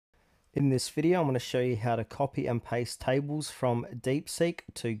In this video, I'm going to show you how to copy and paste tables from Deepseek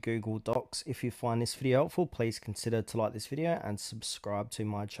to Google Docs. If you find this video helpful, please consider to like this video and subscribe to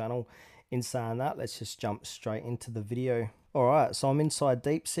my channel. In saying that, let's just jump straight into the video. Alright, so I'm inside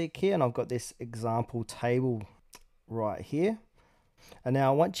Deepseek here and I've got this example table right here. And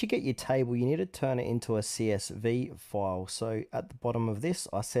now once you get your table, you need to turn it into a CSV file. So at the bottom of this,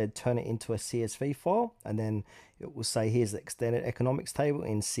 I said turn it into a CSV file, and then it will say here's the extended economics table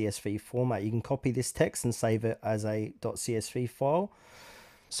in CSV format. You can copy this text and save it as a .csv file.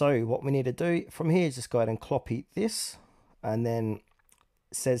 So what we need to do from here is just go ahead and copy this, and then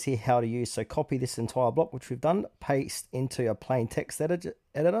it says here how to use. So copy this entire block, which we've done, paste into a plain text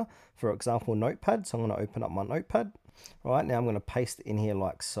editor, for example, Notepad. So I'm going to open up my Notepad. Right, now I'm going to paste it in here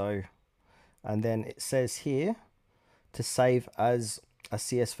like so. And then it says here to save as a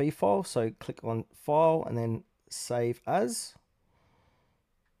CSV file. So click on File and then Save As.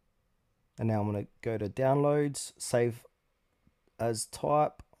 And now I'm going to go to Downloads, Save As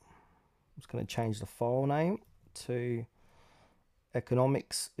Type. I'm just going to change the file name to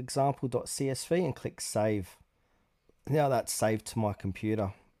economics example.csv and click Save. Now that's saved to my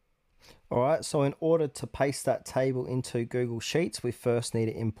computer. Alright, so in order to paste that table into Google Sheets, we first need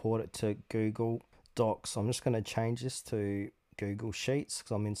to import it to Google Docs. So I'm just going to change this to Google Sheets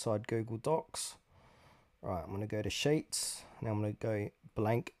because I'm inside Google Docs. Alright, I'm going to go to Sheets. Now I'm going to go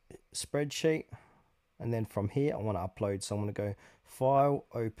blank spreadsheet. And then from here, I want to upload. So I'm going to go File,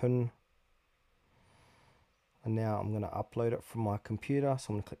 Open. And now I'm going to upload it from my computer. So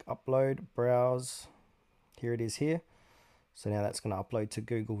I'm going to click Upload, Browse. Here it is here. So now that's going to upload to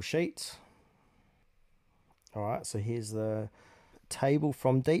Google Sheets. Alright, so here's the table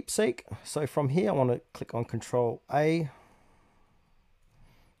from Deepseek. So from here, I want to click on Control A.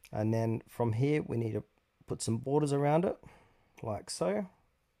 And then from here, we need to put some borders around it, like so.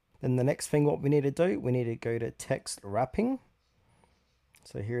 Then the next thing, what we need to do, we need to go to text wrapping.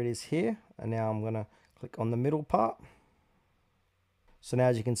 So here it is here. And now I'm going to click on the middle part. So now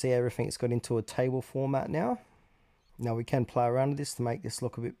as you can see, everything's got into a table format now. Now we can play around with this to make this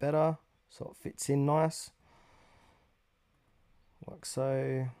look a bit better so it fits in nice. Like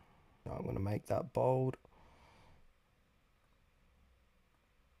so. Now I'm going to make that bold.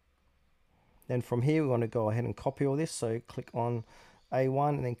 Then from here we want to go ahead and copy all this. So click on A1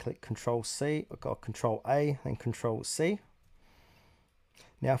 and then click Control C. I've got Control A and Control C.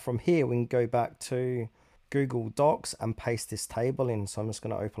 Now from here we can go back to Google Docs and paste this table in. So I'm just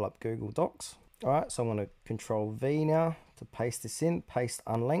going to open up Google Docs. Alright, so I'm going to Control V now to paste this in, paste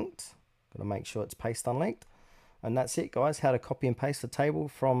unlinked. Got to make sure it's paste unlinked. And that's it, guys, how to copy and paste the table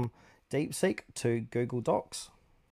from Deepseek to Google Docs.